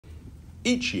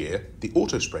Each year, the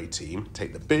Autospray team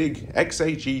take the big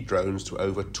XAG drones to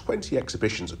over 20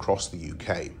 exhibitions across the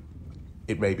UK.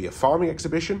 It may be a farming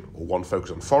exhibition or one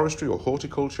focused on forestry or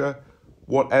horticulture.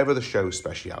 Whatever the show's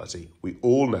speciality, we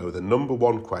all know the number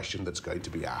one question that's going to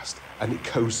be asked, and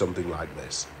it goes something like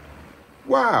this.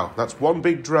 Wow, that's one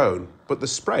big drone, but the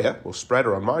sprayer, or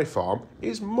spreader on my farm,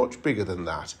 is much bigger than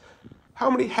that. How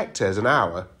many hectares an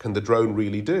hour can the drone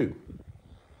really do?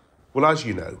 Well, as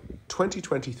you know,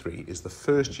 2023 is the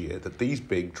first year that these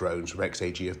big drones from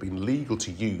XAG have been legal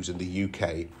to use in the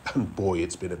UK, and boy,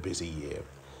 it's been a busy year.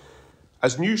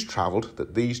 As news travelled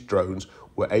that these drones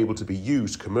were able to be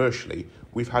used commercially,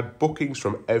 we've had bookings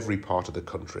from every part of the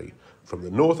country, from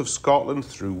the north of Scotland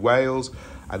through Wales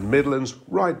and Midlands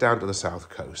right down to the south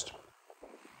coast.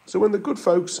 So when the good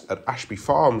folks at Ashby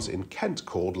Farms in Kent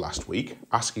called last week,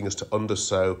 asking us to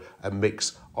under-sow a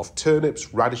mix of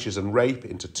turnips, radishes and rape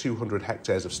into 200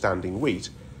 hectares of standing wheat,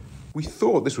 we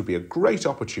thought this would be a great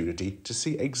opportunity to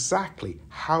see exactly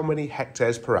how many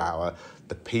hectares per hour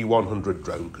the P100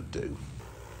 drone could do.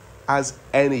 As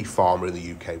any farmer in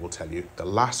the UK will tell you, the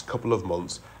last couple of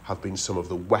months have been some of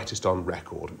the wettest on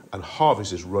record, and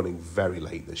harvest is running very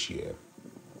late this year.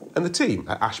 And the team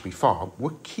at Ashby Farm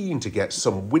were keen to get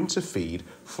some winter feed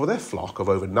for their flock of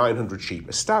over 900 sheep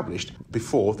established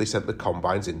before they sent the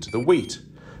combines into the wheat.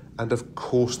 And of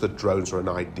course the drones are an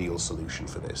ideal solution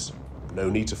for this. No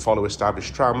need to follow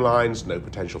established tram lines, no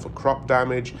potential for crop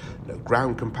damage, no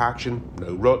ground compaction,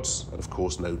 no ruts, and of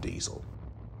course no diesel.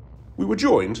 We were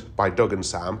joined by Doug and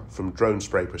Sam from Drone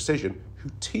Spray Precision, who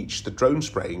teach the drone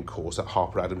spraying course at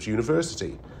Harper Adams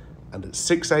University. And at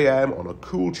 6 a.m. on a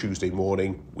cool Tuesday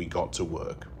morning, we got to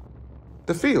work.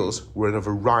 The fields were in a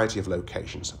variety of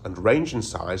locations and ranged in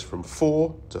size from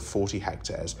 4 to 40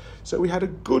 hectares, so we had a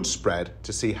good spread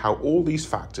to see how all these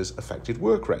factors affected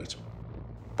work rate.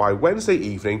 By Wednesday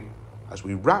evening, as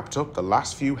we wrapped up the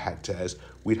last few hectares,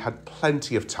 we'd had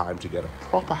plenty of time to get a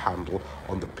proper handle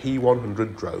on the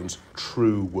P100 drone's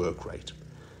true work rate.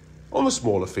 On the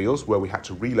smaller fields, where we had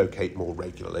to relocate more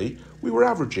regularly, we were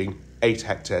averaging 8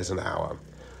 hectares an hour.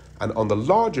 And on the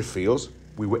larger fields,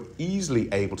 we were easily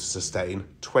able to sustain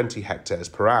 20 hectares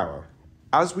per hour.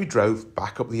 As we drove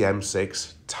back up the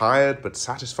M6, tired but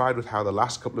satisfied with how the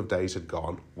last couple of days had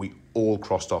gone, we all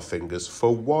crossed our fingers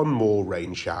for one more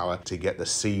rain shower to get the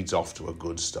seeds off to a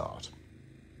good start.